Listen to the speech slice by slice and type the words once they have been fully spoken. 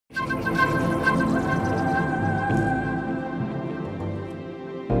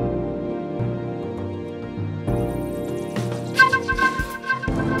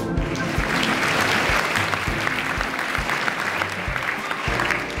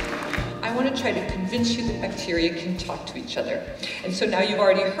I want to try to convince you that bacteria can talk to each other. And so now you've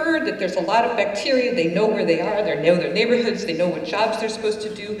already heard that there's a lot of bacteria. They know where they are, they know their neighborhoods, they know what jobs they're supposed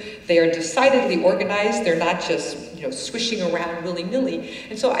to do. They are decidedly organized. They're not just swishing around willy-nilly.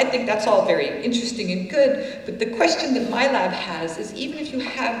 And so I think that's all very interesting and good, but the question that my lab has is, even if you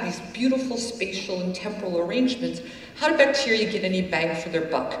have these beautiful spatial and temporal arrangements, how do bacteria get any bang for their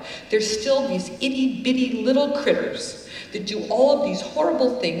buck? There's still these itty-bitty little critters that do all of these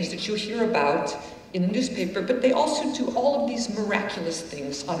horrible things that you hear about in the newspaper, but they also do all of these miraculous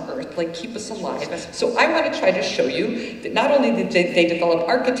things on Earth, like keep us alive. So I want to try to show you that not only did they develop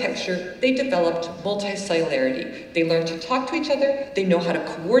architecture, they developed multicellularity. They learn to talk to each other, they know how to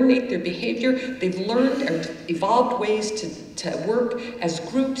coordinate their behavior, they've learned and evolved ways to work as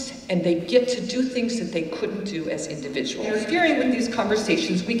groups, and they get to do things that they couldn't do as individuals. Interfering with these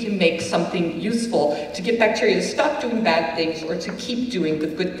conversations, we can make something useful to get bacteria to stop doing bad things or to keep doing the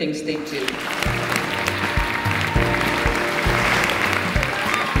good things they do.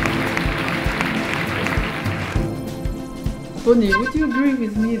 Bonnie, would you agree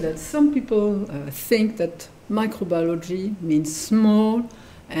with me that some people think that microbiology means small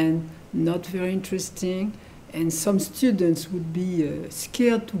and not very interesting, and some students would be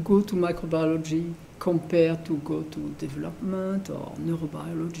scared to go to microbiology compared to go to development or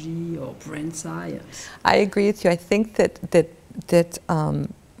neurobiology or brain science? I agree with you. I think that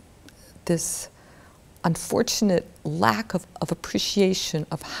this unfortunate lack of appreciation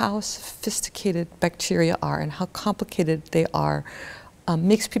of how sophisticated bacteria are and how complicated they are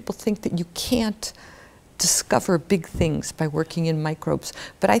makes people think that you can't discover big things by working in microbes.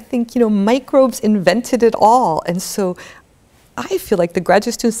 But I think, microbes invented it all. And so I feel like the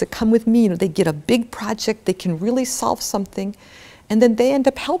graduate students that come with me, they get a big project, they can really solve something, and then they end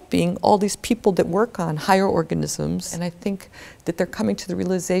up helping all these people that work on higher organisms. And I think that they're coming to the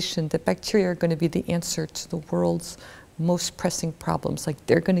realization that bacteria are going to be the answer to the world's most pressing problems. Like,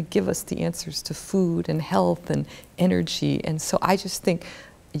 they're going to give us the answers to food and health and energy. And so I just think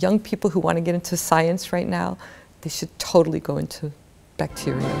young people who want to get into science right now, they should totally go into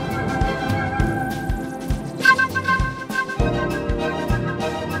bacteria.